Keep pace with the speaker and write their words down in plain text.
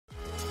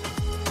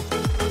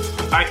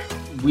All right,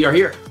 we are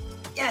here.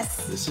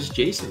 Yes. This is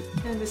Jason.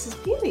 And this is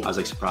Peely. I was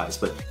like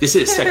surprised, but this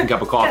is Second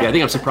Cup of Coffee. I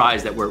think I'm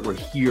surprised that we're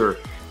here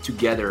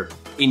together,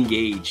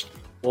 engaged,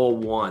 all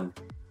one,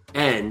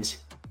 and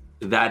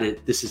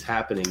that this is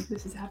happening.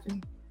 This is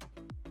happening.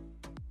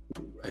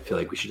 I feel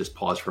like we should just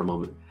pause for a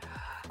moment.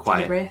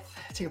 Quiet.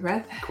 Take a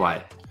breath.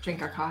 Quiet.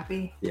 Drink our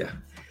coffee. Yeah.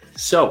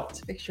 So,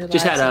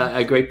 just had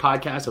a great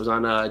podcast. I was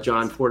on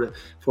John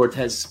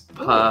Fortes'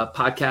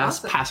 podcast,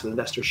 awesome. Passive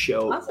Investor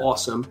Show.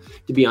 Awesome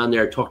to be on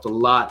there. Talked a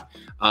lot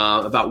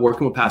about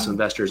working with passive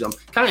investors.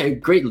 Kind of a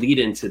great lead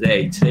in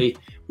today. Today,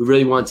 we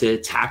really want to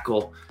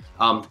tackle.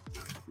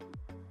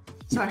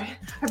 Sorry,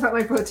 I brought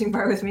my protein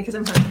bar with me because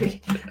I'm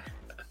hungry.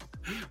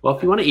 Well,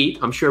 if you want to eat,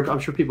 I'm sure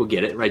people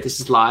get it, right? This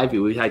is live.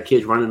 We had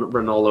kids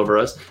running all over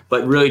us,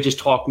 but really just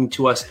talking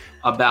to us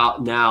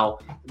about now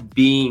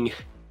being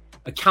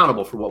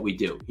accountable for what we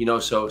do,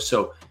 so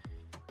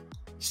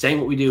saying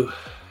what we do,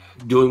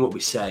 doing what we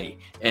say.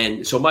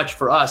 And so much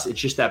for us, it's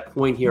just that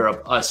point here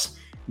of us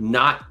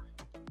not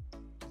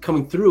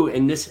coming through.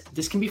 And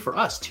this can be for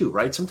us too,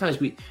 right? Sometimes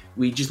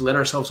we just let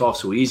ourselves off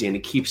so easy, and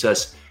it keeps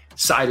us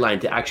sidelined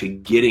to actually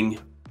getting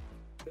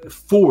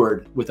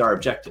forward with our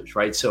objectives,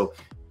 right? So,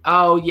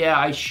 oh yeah,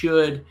 I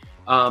should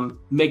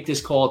make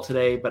this call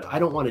today, but I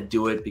don't want to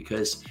do it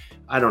because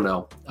I don't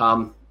know.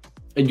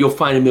 And you'll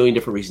find a million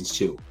different reasons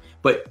too,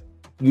 but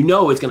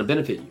it's going to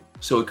benefit you.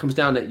 So it comes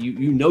down that you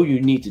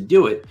need to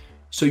do it,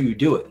 so you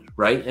do it,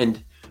 right?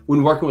 And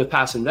when working with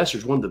passive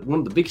investors, one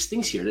of the biggest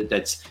things here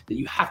that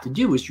you have to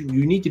do is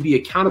you need to be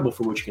accountable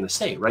for what you're going to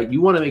say, right?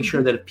 You want to make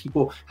sure that if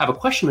people have a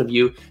question of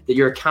you, that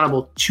you're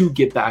accountable to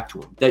get back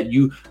to them, that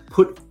you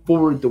put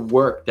forward the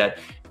work, that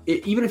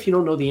even if you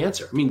don't know the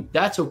answer, I mean,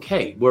 that's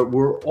okay.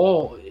 We're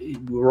all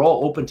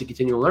open to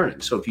continual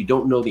learning. So if you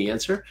don't know the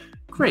answer,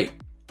 great.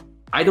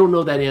 I don't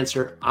know that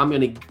answer. I'm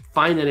going to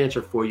find that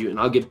answer for you, and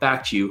I'll get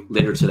back to you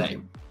later today.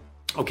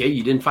 Okay,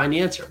 you didn't find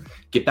the answer.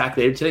 Get back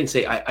later today and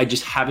say, I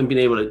just haven't been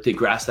able to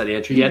grasp that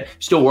answer yet.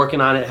 Still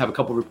working on it. Have a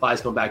couple of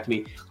replies come back to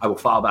me. I will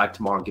follow back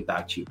tomorrow and get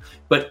back to you.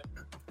 But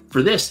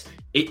for this,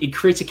 it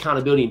creates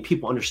accountability, and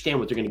people understand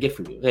what they're going to get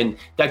from you. And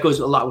that goes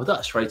a lot with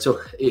us, right?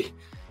 So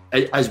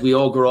as we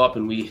all grow up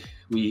and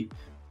we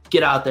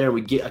get out there,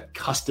 we get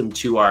accustomed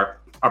to our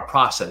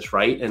process,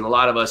 right? And a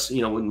lot of us,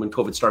 when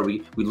COVID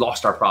started, we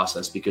lost our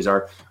process because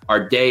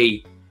our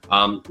day,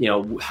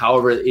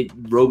 however it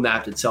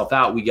roadmapped itself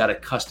out, we got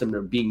accustomed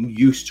to being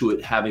used to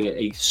it, having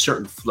a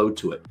certain flow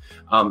to it.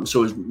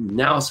 So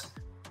now's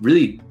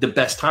really the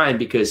best time,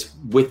 because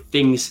with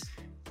things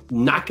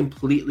not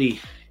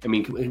completely,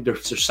 they're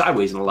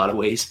sideways in a lot of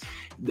ways.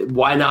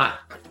 Why not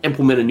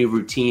implement a new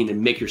routine and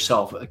make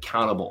yourself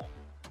accountable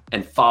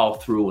and follow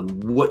through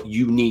on what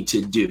you need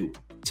to do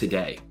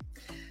today?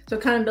 So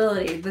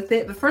accountability,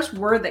 the first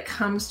word that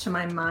comes to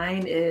my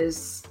mind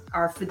is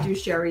our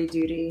fiduciary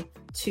duty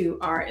to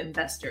our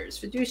investors.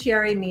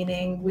 Fiduciary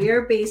meaning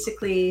we're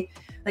basically,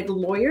 like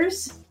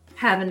lawyers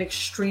have an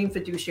extreme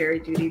fiduciary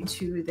duty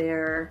to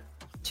their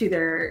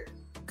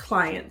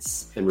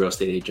clients. And real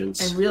estate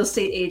agents.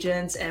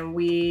 And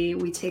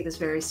we take this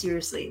very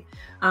seriously.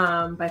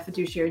 By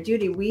fiduciary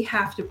duty, we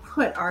have to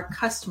put our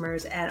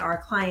customers and our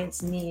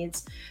clients'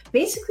 needs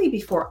basically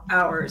before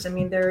ours.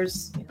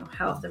 There's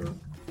health and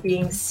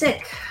being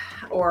sick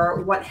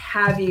or what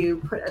have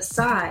you put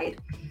aside.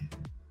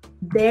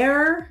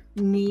 Their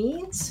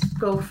needs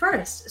go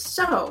first.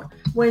 So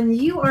when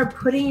you are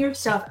putting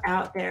yourself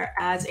out there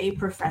as a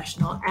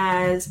professional,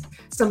 as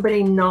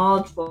somebody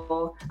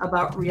knowledgeable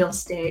about real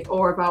estate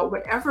or about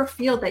whatever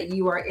field that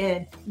you are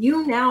in,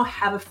 you now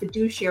have a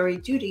fiduciary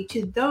duty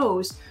to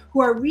those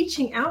who are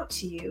reaching out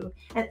to you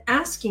and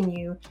asking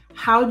you,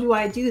 how do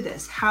I do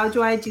this? How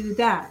do I do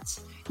that?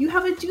 You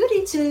have a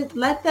duty to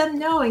let them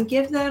know and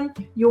give them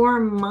your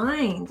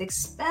mind,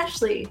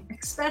 especially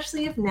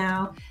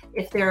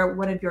if they're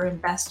one of your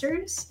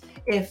investors,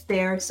 if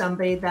they're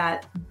somebody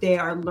that they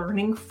are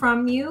learning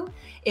from you,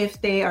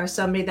 if they are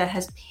somebody that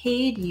has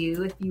paid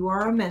you, if you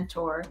are a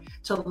mentor,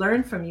 to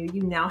learn from you,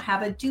 you now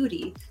have a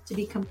duty to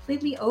be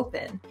completely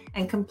open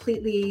and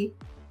completely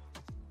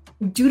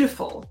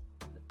dutiful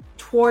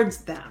towards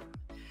them.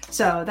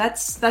 So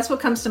that's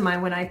what comes to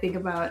mind when I think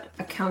about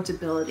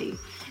accountability.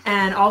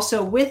 And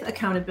also with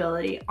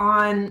accountability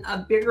on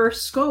a bigger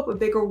scope, a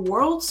bigger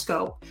world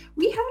scope,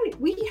 we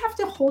have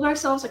to hold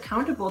ourselves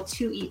accountable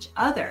to each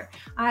other.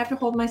 I have to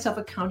hold myself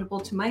accountable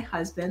to my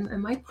husband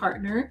and my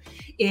partner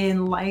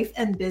in life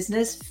and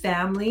business,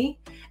 family,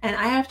 and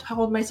I have to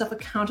hold myself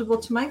accountable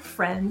to my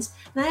friends,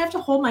 and I have to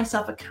hold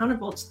myself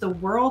accountable to the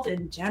world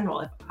in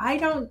general. If I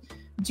don't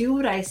do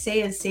what I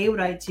say and say what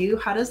I do,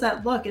 how does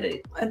that look?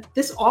 And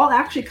this all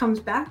actually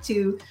comes back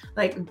to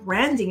like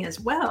branding as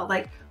well.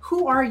 Like,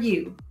 who are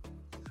you?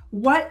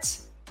 What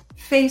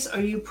face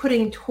are you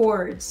putting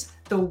towards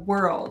the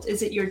world?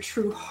 Is it your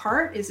true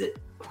heart? Is it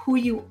who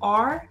you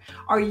are?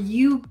 Are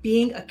you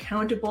being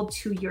accountable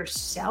to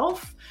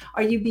yourself?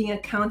 Are you being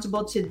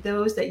accountable to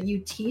those that you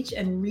teach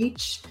and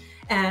reach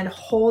and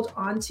hold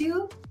on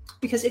to?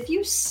 Because if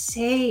you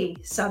say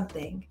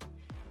something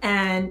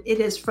and it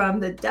is from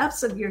the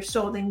depths of your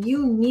soul, then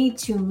you need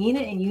to mean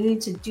it, and you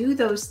need to do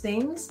those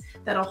things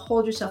that'll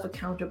hold yourself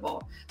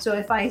accountable. So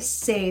if I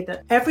say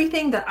that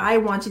everything that I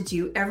want to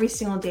do every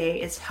single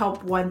day is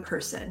help one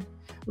person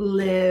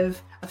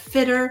live a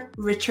fitter,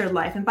 richer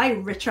life. And by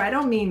richer, I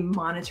don't mean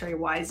monetary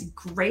wise,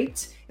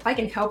 great. If I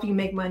can help you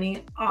make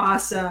money,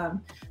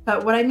 awesome.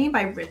 But what I mean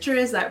by richer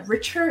is that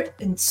richer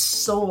in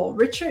soul,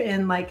 richer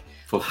in like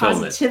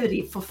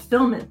positivity,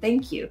 fulfillment.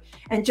 Thank you.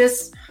 And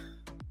just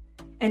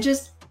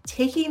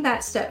taking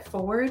that step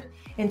forward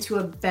into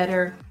a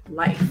better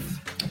life.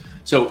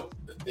 So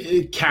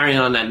carrying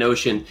on that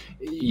notion,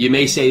 you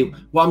may say,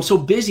 well, I'm so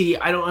busy,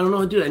 I don't know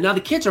how to do that. Now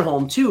the kids are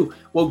home too.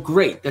 Well,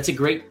 great. That's a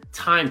great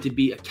time to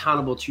be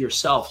accountable to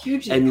yourself.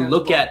 Hugely and accountable.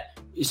 Look at,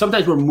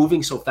 sometimes we're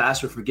moving so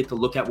fast we forget to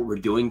look at what we're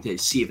doing to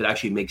see if it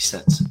actually makes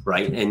sense,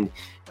 right? And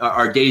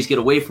our days get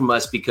away from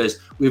us because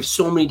we have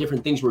so many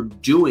different things we're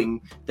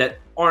doing that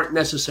aren't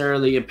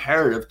necessarily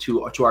imperative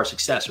to our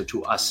success or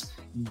to us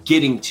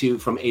getting to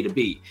from A to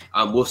B.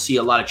 We'll see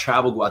a lot of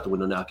travel go out the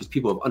window now because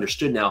people have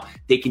understood now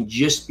they can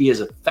just be as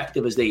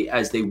effective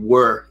as they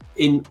were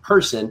in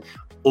person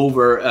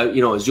over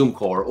a Zoom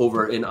call or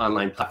over an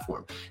online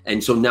platform.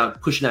 And so now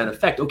pushing that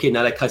effect, okay,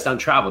 now that cuts down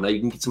travel. Now you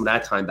can get some of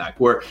that time back.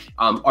 Or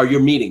are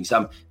your meetings,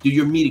 do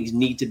your meetings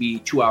need to be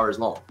 2 hours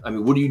long? I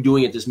mean, what are you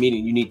doing at this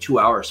meeting you need 2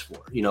 hours for,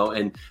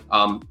 and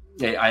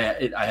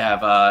I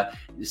have a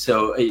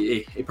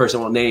person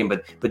I won't name,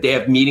 but they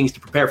have meetings to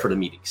prepare for the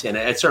meetings. And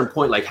at a certain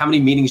point, like how many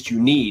meetings do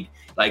you need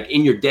like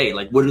in your day?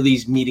 Like what are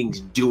these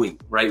meetings doing,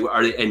 right?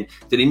 And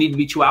do they need to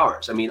be 2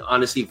 hours? I mean,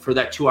 honestly, for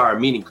that 2 hour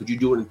meeting, could you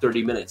do it in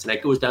 30 minutes? And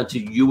that goes down to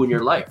you and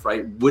your life,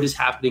 right? What is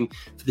happening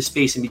to the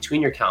space in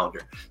between your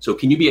calendar? So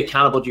can you be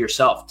accountable to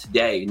yourself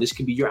today? And this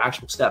could be your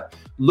actual step.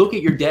 Look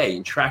at your day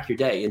and track your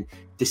day. And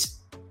this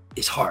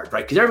is hard,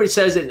 right? Because everybody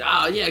says that,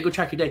 go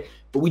track your day.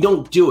 But we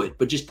don't do it.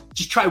 But just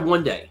try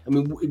one day. I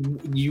mean,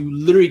 you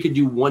literally could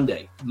do one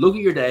day. Look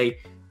at your day.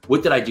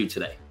 What did I do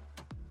today?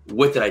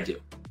 What did I do?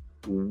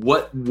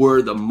 What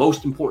were the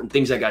most important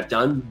things I got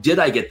done? Did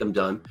I get them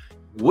done?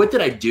 What did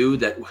I do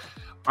that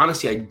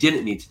honestly I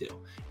didn't need to do?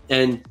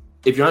 And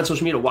if you're on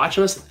social media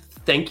watching us,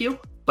 thank you.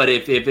 But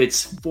if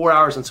it's 4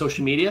 hours on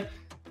social media,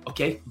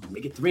 okay,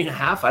 make it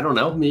 3.5. I don't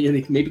know.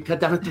 Maybe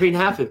cut down to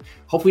 3.5.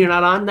 Hopefully you're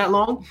not on that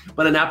long.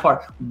 But in that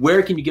part,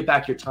 where can you get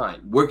back your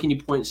time? Where can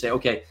you point and say,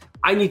 okay,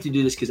 I need to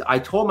do this because I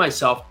told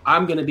myself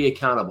I'm going to be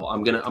accountable.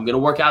 I'm gonna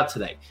work out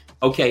today.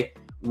 Okay,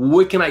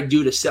 what can I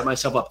do to set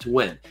myself up to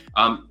win?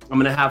 I'm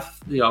going to have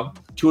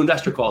 2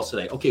 investor calls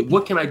today. Okay,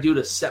 what can I do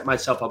to set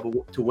myself up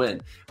to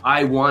win?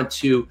 I want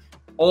to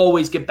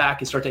always get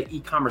back and start that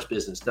e-commerce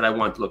business that I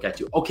want to look at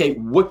too. Okay,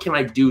 what can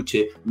I do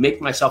to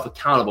make myself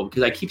accountable?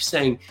 Because I keep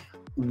saying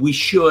we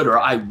should or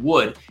I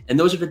would, and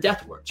those are the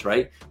death words,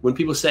 right? When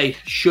people say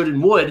should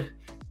and would,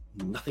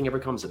 nothing ever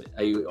comes of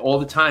it. All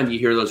the time you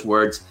hear those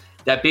words.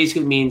 That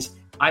basically means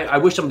I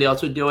wish somebody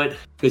else would do it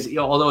because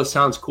although it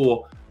sounds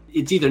cool,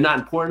 it's either not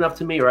important enough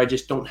to me or I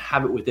just don't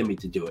have it within me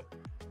to do it.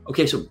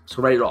 Okay, so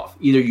write it off.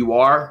 Either you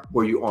are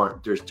or you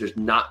aren't. There's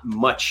not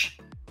much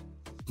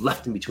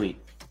left in between.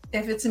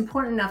 If it's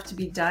important enough to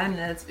be done,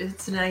 and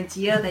it's an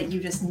idea that you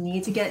just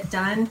need to get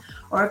done,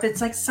 or if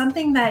it's like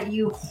something that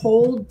you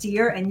hold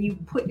dear and you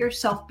put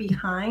yourself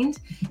behind,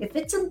 if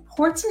it's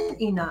important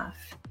enough,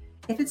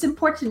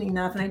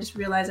 and I just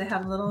realized I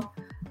have a little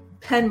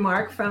pen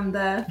mark from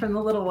the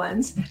little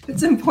ones. If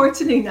it's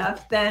important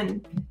enough,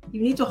 then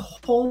you need to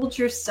hold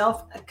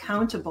yourself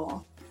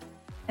accountable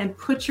and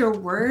put your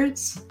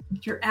words,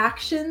 your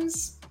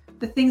actions,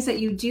 the things that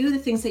you do, the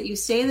things that you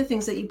say, the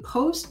things that you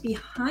post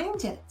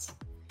behind it.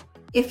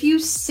 If you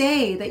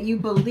say that you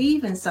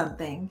believe in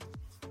something,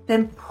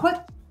 then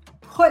put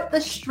the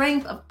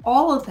strength of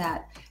all of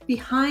that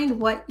behind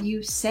what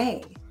you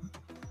say.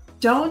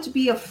 Don't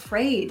be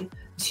afraid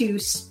to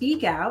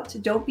speak out.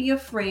 Don't be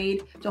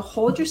afraid to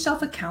hold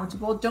yourself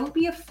accountable. Don't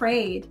be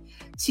afraid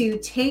to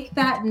take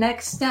that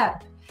next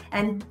step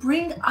and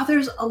bring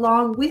others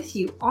along with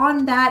you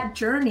on that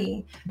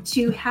journey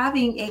to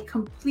having a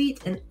complete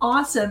and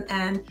awesome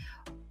and,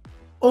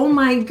 oh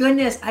my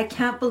goodness, I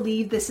can't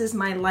believe this is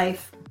my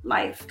life,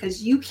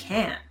 because you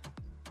can.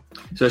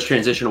 So let's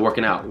transition to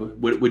working out.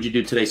 What did you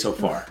do today so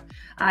far?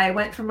 I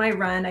went for my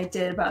run. I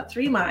did about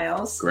 3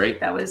 miles. Great.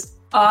 That was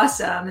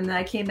awesome. And then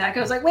I came back.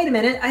 I was like, wait a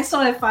minute. I still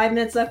have 5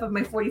 minutes left of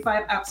my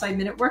 45 outside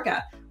minute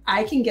workout.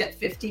 I can get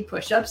 50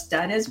 push-ups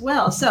done as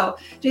well. So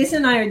Jason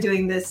and I are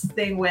doing this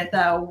thing with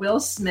Will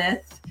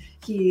Smith.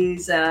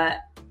 He's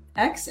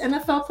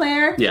ex-NFL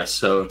player. Yes.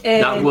 So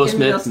not Will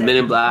Smith, Men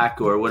in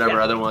Black or whatever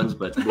other ones,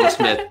 but Will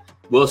Smith.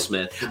 Will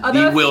Smith.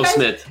 The Will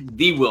Smith.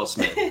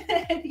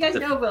 If you guys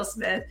know Will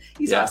Smith,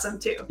 he's awesome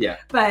too. Yeah.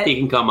 But he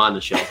can come on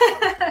the show.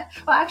 Well,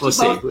 actually, we'll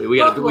see. We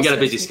got a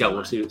busy schedule.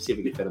 We'll see if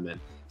we can fit him in.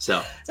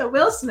 So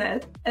Will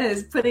Smith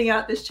is putting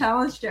out this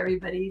challenge to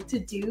everybody to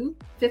do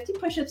 50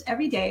 push-ups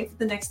every day for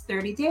the next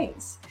 30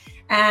 days.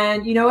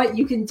 And you know what?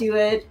 You can do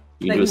it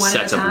you can do one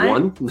sets at a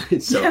time. Of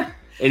one. So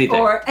Anything.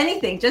 or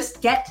anything.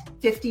 Just get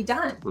 50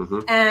 done.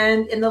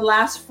 And in the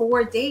last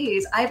 4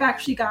 days, I've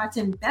actually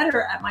gotten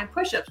better at my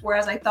push-ups.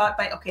 Whereas I thought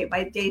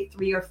by day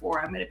 3 or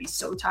 4, I'm going to be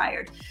so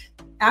tired.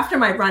 After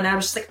my run, I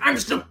was just like, I'm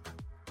just going to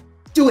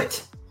do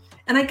it.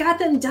 And I got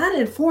them done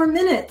in 4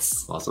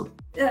 minutes. Awesome.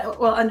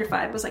 Well, under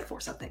 5, it was like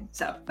 4 something.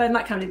 So, but I'm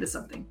not counting this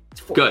something.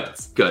 It's 4 Good,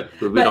 minutes. good.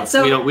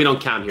 We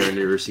don't count here in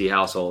the University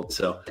household.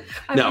 So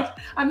I'm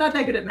not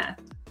that good at math.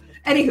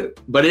 Anywho,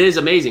 but it is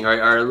amazing.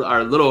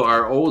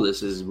 Our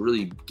oldest is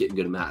really getting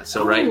good at math.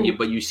 So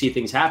but you see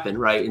things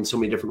happen in so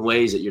many different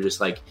ways that you're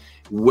just like,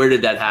 where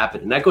did that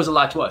happen? And that goes a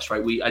lot to us,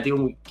 right? I think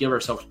when we give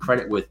ourselves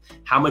credit with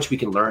how much we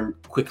can learn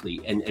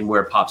quickly and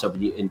where it pops up,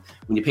 and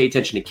when you pay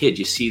attention to kids,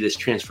 you see this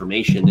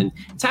transformation, and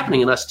it's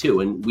happening in us too.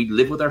 And we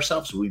live with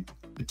ourselves, so we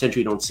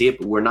potentially don't see it,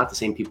 but we're not the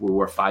same people we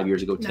were 5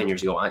 years ago, 10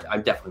 years ago.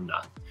 I'm definitely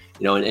not.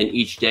 And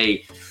each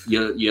day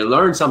you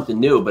learn something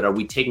new, but are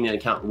we taking into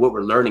account what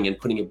we're learning and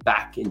putting it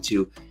back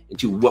into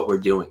what we're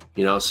doing?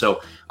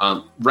 So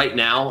right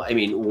now, I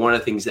mean, one of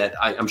the things that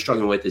I'm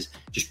struggling with is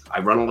just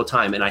I run all the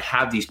time, and I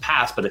have these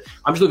paths, but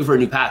I'm just looking for a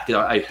new path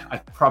because I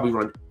probably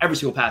run every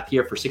single path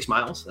here for 6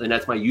 miles, and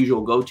that's my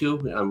usual go-to.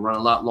 I'm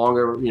running a lot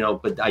longer,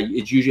 but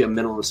it's usually a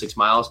minimum of 6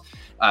 miles.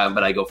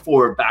 But I go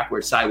forward,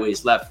 backwards,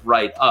 sideways, left,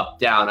 right, up,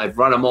 down. I've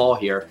run them all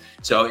here.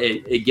 So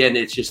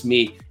it's just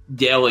me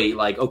daily,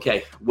 like,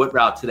 okay, what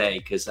route today?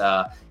 Because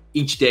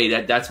each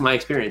day that's my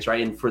experience,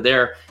 right? And for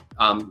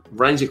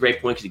running's a great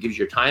point because it gives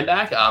you your time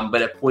back.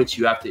 But at points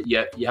you have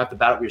to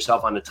battle with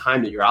yourself on the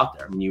time that you're out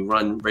there. When you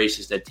run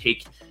races that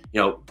take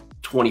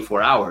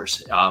 24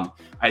 hours, I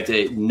have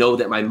to know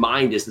that my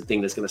mind is the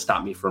thing that's going to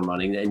stop me from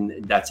running,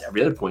 and that's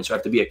every other point. So I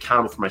have to be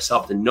accountable for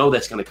myself to know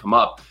that's going to come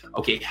up.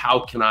 Okay, how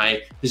can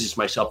I position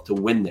myself to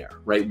win there,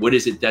 right? What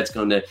is it that's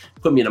going to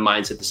put me in a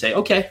mindset to say,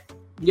 okay,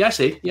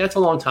 it's a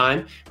long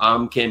time.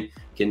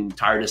 Can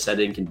tiredness set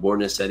in? Can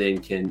boredness set in?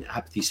 Can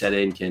apathy set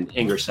in? Can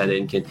anger set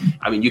in?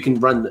 You can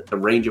run the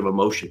range of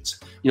emotions.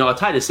 I'll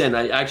tie this in.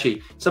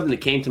 Something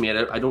that came to me,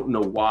 I don't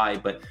know why,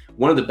 but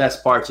one of the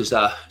best parts is,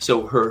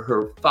 so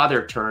her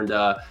father turned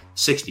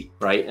 60,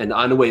 right? And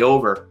on the way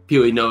over,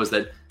 Pee-wee knows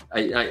that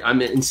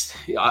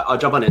I'll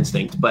jump on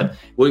instinct, but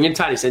we're going to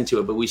tie this into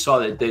it. But we saw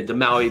that the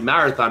Maui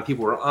Marathon,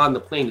 people were on the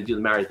plane to do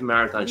the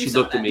marathon. She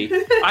looked at me.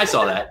 I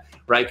saw that.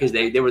 Right, because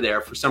they were there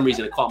for some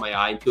reason. It caught my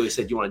eye, and Pee-wee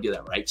said, "You want to do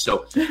that, right?"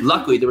 So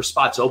luckily, there were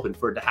spots open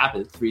for it to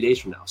happen 3 days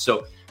from now.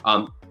 So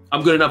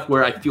I'm good enough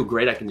where I feel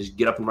great. I can just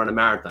get up and run a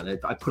marathon.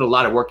 I put a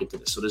lot of work into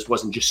this, so this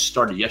wasn't just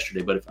started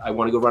yesterday. But if I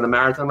want to go run a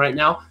marathon right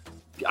now,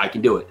 I can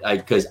do it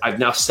because I've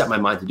now set my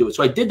mind to do it.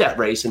 So I did that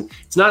race, and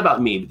it's not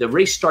about me. The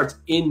race starts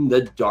in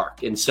the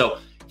dark, and so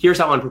here's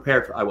how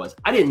unprepared I was.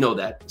 I didn't know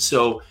that,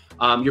 so.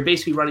 You're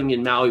basically running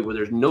in Maui where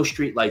there's no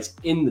street lights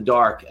in the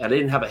dark, and I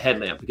didn't have a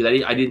headlamp because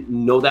I didn't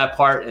know that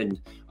part, and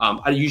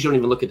I usually don't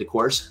even look at the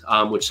course,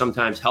 which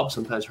sometimes helps,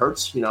 sometimes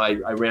hurts.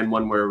 I ran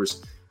one where it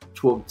was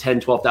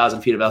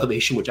 12,000 feet of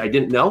elevation, which I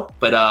didn't know,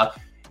 but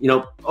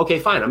okay,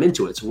 fine, I'm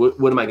into it. So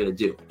what am I going to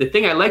do? The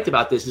thing I liked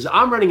about this is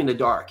I'm running in the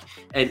dark,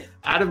 and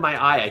out of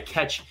my eye, I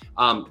catch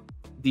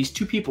these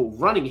two people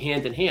running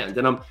hand in hand,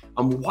 and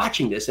I'm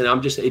watching this, and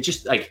I'm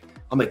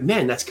like,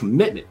 man, that's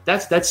commitment.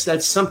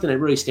 That's something that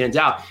really stands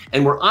out.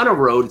 And we're on a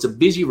road. It's a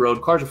busy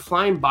road. Cars are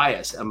flying by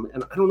us. And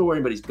I don't know where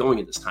anybody's going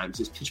at this time. It's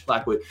just pitch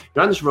black. You're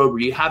on this road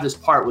where you have this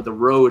part where the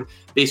road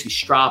basically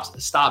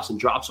stops and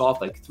drops off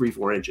like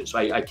 3-4 inches. So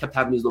I kept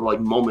having these little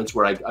moments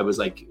where I was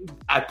like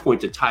at point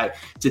to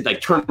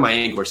turn my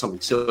ankle or something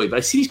silly. But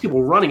I see these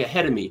people running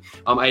ahead of me.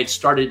 I had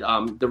started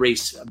the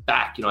race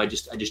back. I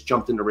just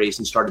jumped in the race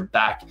and started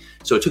back.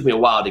 So it took me a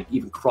while to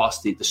even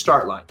cross the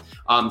start line.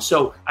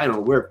 So I don't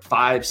know, we're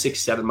 5,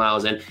 6, 7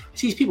 miles in. I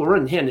see these people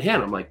running hand in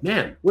hand. I'm like,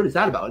 man, what is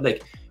that about?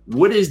 Like,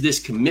 what is this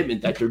commitment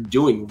that they're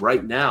doing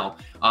right now?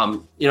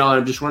 I'm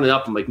just running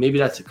up. I'm like, maybe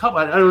that's a couple.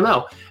 I don't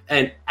know.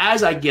 And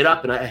as I get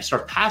up and I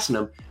start passing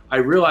them, I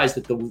realize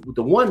that the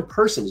one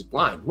person is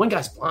blind. One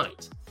guy's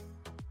blind,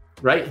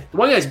 right? The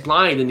one guy's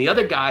blind, and the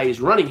other guy is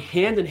running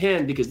hand in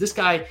hand because this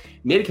guy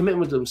made a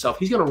commitment to himself.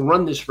 He's going to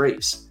run this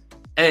race,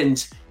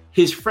 and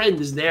his friend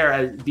is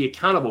there to be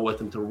accountable with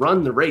him to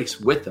run the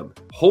race with him,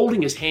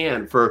 holding his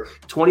hand for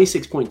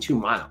 26.2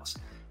 miles.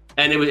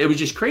 And it was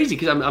just crazy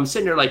because I'm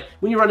sitting there like,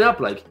 when you run it up,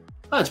 like,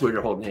 oh, that's weird,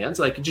 they're holding hands,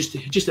 like just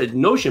a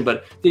notion.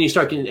 But then you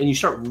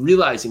start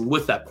realizing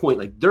with that point,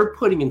 like they're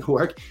putting in the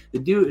work. The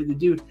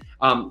dude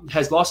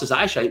has lost his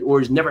eyesight or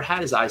has never had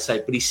his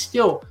eyesight, but he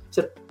still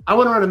said, I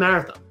want to run a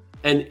marathon.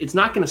 And it's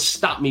not going to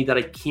stop me that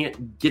I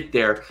can't get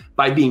there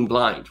by being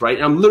blind, right?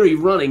 And I'm literally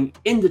running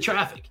into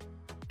traffic.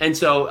 And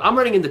so I'm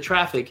running into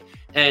traffic,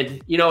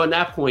 and at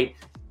that point,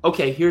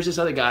 okay, here's this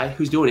other guy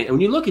who's doing it. And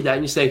when you look at that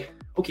and you say,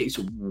 okay,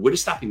 so what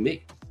is stopping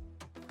me?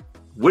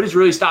 What is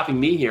really stopping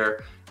me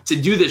here to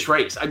do this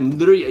race? I'm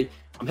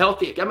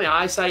healthy. I got my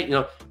eyesight.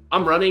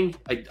 I'm running.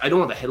 I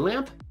don't have a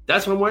headlamp.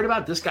 That's what I'm worried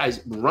about. This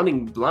guy's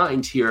running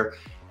blind here,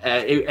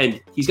 and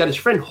he's got his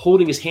friend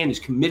holding his hand who's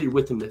committed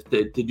with him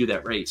to do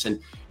that race. And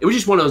it was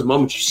just one of those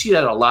moments. You see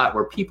that a lot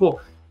where people,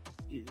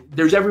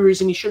 there's every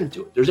reason you shouldn't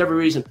do it. There's every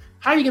reason.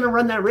 How are you going to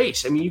run that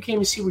race? I mean, you can't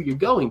even see where you're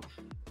going.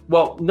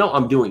 Well, no,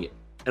 I'm doing it.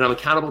 And I'm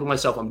accountable to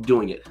myself. I'm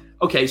doing it.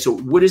 Okay, so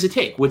what does it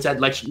take? What's that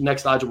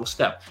next logical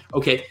step?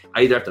 Okay,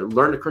 I either have to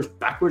learn to curse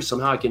backwards,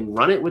 somehow I can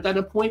run it without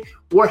a point,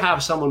 or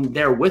have someone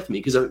there with me.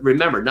 Because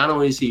remember, not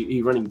only is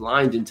he running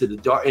blind into the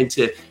dark,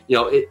 into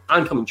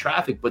oncoming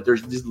traffic, but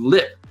there's this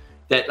lip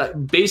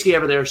that basically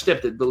every there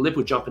step, the lip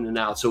would jump in and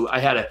out. So I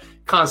had to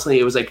constantly,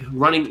 it was like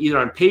running either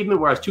on pavement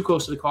where I was too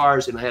close to the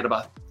cars and I had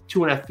about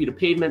 2.5 feet of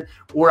pavement,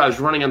 or I was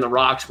running on the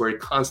rocks where it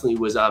constantly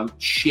was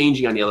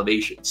changing on the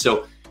elevation.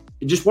 So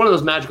just one of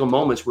those magical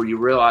moments where you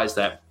realize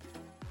that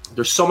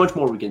there's so much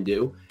more we can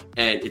do,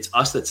 and it's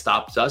us that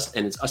stops us,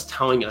 and it's us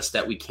telling us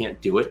that we can't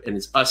do it, and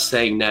it's us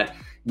saying that,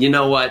 you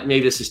know what,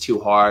 maybe this is too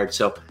hard.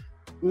 So,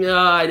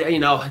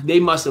 they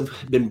must have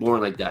been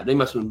born like that. They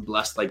must have been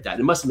blessed like that.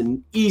 It must have been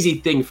an easy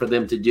thing for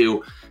them to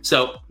do.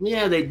 So,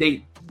 yeah,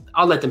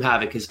 I'll let them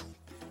have it because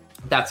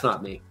that's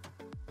not me.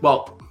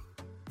 Well,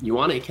 you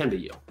want it, it can be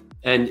you.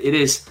 And it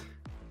is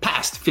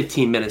past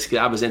 15 minutes because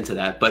I was into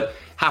that, but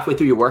halfway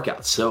through your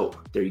workout. So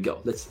there you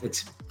go. Let's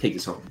take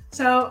this home.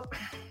 So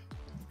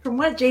from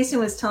what Jason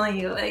was telling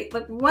you, like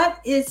what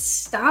is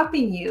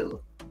stopping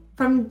you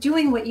from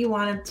doing what you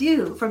want to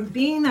do, from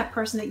being that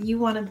person that you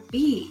want to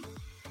be?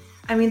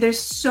 I mean, there's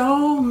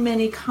so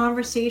many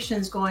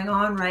conversations going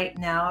on right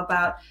now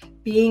about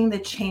being the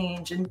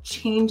change and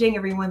changing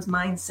everyone's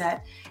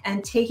mindset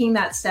and taking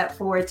that step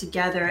forward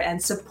together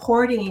and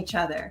supporting each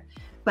other.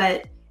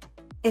 But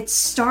it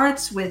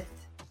starts with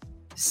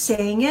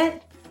saying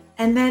it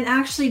and then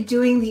actually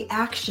doing the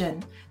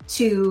action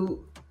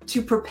to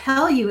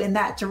propel you in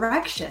that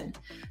direction.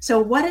 So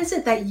what is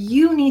it that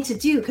you need to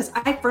do? Because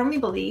I firmly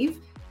believe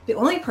the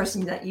only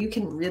person that you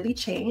can really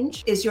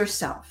change is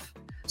yourself.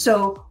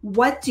 So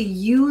what do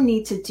you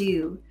need to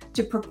do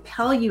to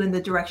propel you in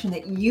the direction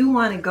that you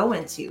want to go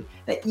into,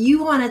 that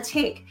you want to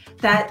take,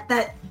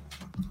 that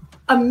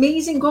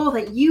amazing goal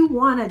that you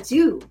want to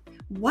do?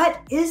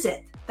 What is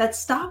it that's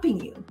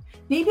stopping you?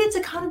 Maybe it's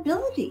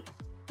accountability.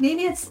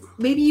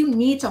 Maybe you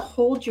need to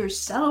hold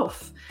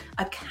yourself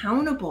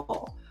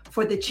accountable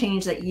for the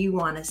change that you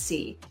want to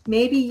see.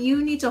 Maybe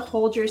you need to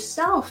hold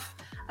yourself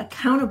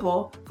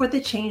accountable for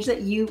the change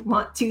that you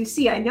want to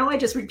see. I know I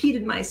just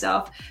repeated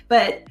myself,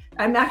 but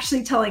I'm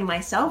actually telling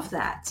myself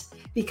that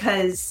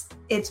because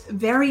it's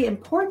very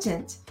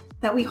important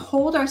that we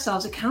hold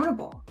ourselves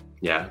accountable.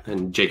 Yeah,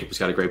 and Jacob's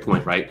got a great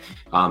point, right?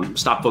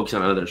 Stop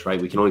focusing on others,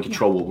 right? We can only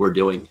control what we're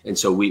doing, and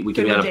so we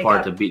can be on a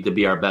part to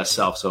be our best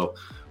self. So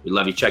we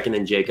love you checking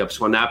in, Jacob.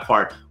 So on that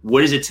part,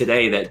 what is it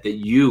today that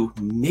you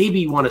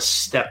maybe want to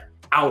step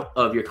out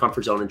of your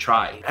comfort zone and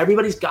try?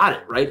 Everybody's got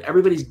it, right?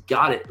 Everybody's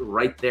got it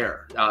right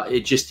there.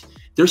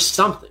 There's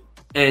something,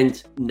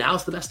 and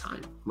now's the best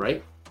time,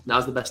 right?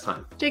 Now's the best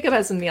time. Jacob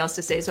has something else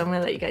to say, so I'm going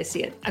to let you guys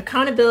see it.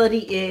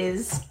 Accountability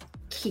is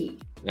key.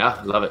 Yeah,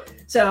 I love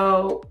it.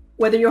 So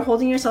whether you're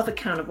holding yourself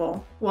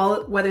accountable,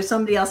 whether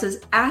somebody else has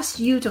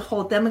asked you to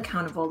hold them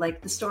accountable,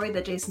 like the story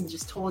that Jason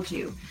just told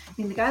you. I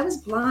mean, the guy was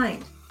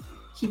blind.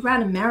 He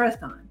ran a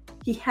marathon.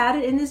 He had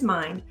it in his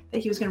mind that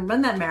he was going to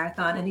run that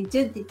marathon, and he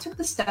took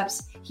the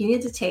steps he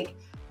needed to take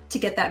to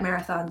get that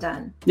marathon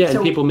done. Yeah,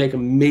 and people make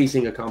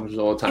amazing accomplishments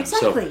all the time.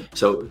 Exactly.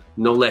 So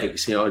no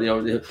legs,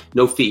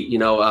 no feet,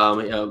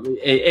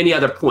 any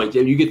other point.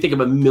 You can think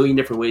of a million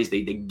different ways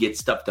they get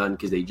stuff done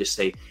because they just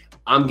say,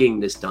 I'm getting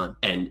this done,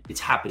 and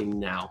it's happening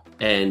now.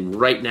 And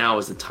right now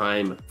is the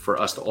time for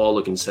us to all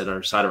look inside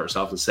our side of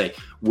ourselves and say,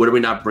 what are we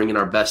not bringing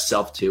our best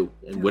self to?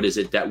 And what is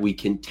it that we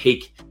can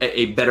take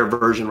a better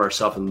version of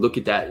ourselves and look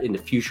at that in the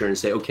future and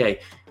say,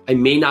 okay, I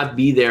may not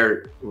be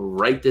there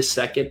right this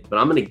second, but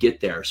I'm going to get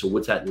there. So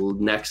what's that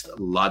next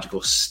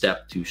logical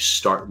step to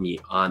start me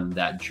on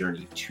that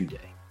journey today?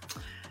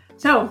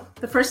 So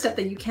the first step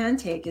that you can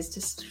take is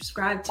to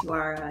subscribe to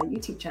our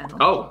YouTube channel.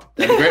 Oh,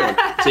 that's a great one.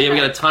 So yeah, we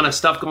got a ton of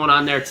stuff going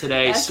on there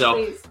today. Yes,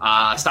 so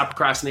Stop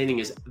Procrastinating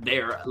is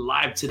there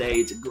live today.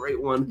 It's a great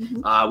one.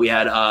 Mm-hmm. We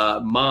had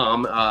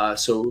Mom.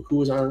 So who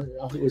was on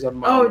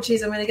Mom? Oh,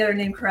 geez, I'm going to get her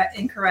name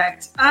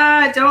incorrect.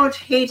 Don't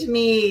hate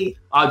me.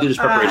 I'll do this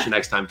preparation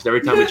next time because every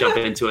time we jump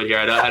into it here,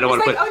 I don't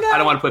want to put I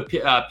don't want to put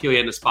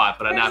Peely in the spot,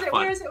 but enough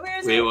fun. Where is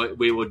it?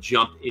 We will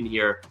jump in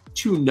here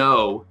to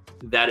know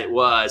that it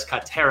was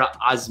Katera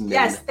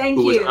Osman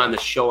who was on the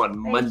show on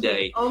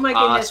Monday. You. Oh my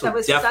goodness, so that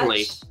was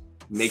definitely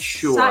make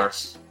sure.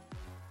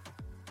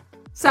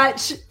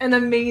 Such an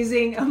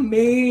amazing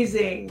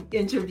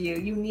interview.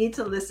 You need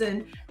to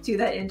listen to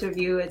that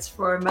interview. It's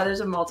for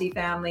mothers of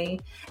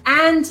multifamily.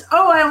 And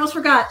I almost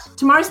forgot.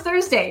 Tomorrow's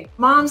Thursday.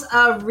 Moms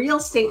of Real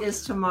Estate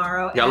is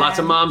tomorrow. Got lots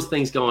of moms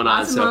things going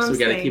on, so we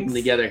got to keep them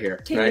together here.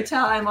 Can you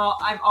tell I'm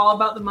all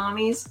about the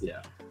mommies?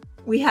 Yeah.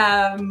 We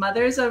have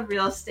Moms of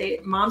Real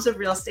Estate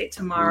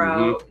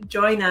tomorrow. Mm-hmm.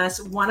 Join us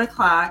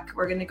 1:00.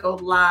 We're going to go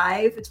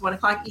live. It's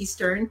 1:00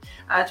 Eastern,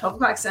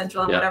 12:00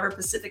 Central, and whatever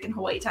Pacific and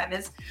Hawaii time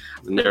is.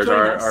 And there's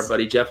our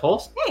buddy Jeff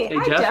Holst. Hey,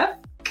 hi Jeff.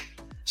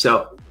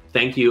 So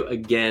Thank you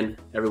again,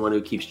 everyone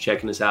who keeps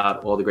checking us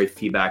out, all the great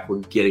feedback we're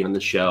getting on the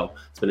show.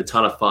 It's been a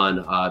ton of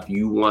fun. If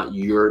you want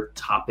your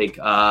topic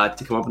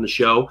to come up on the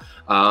show,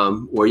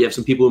 or you have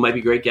some people who might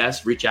be great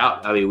guests, reach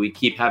out. I mean, we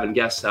keep having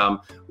guests.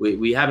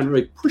 We haven't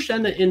really pushed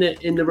that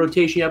in the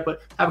rotation yet,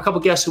 but have a couple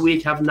guests a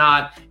week, have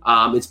not.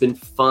 It's been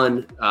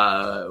fun.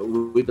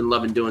 We've been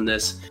loving doing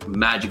this.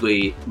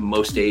 Magically,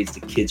 most days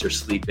the kids are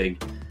sleeping.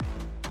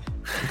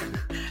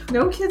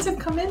 No kids have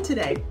come in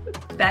today.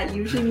 That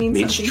usually means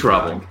something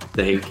trouble.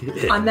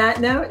 On that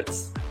note.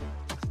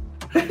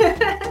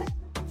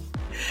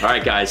 All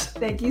right, guys.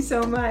 Thank you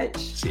so much.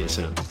 See you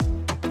soon.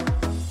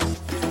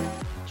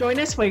 Join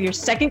us for your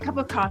second cup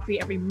of coffee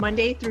every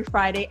Monday through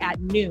Friday at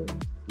noon.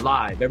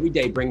 Live every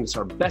day, bringing us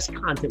our best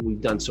content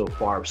we've done so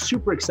far.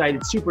 Super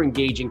excited, super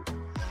engaging.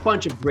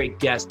 Bunch of great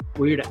guests.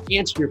 We're here to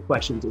answer your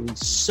questions, and we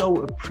so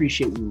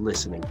appreciate you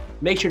listening.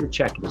 Make sure to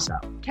check us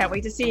out. Can't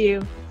wait to see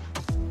you.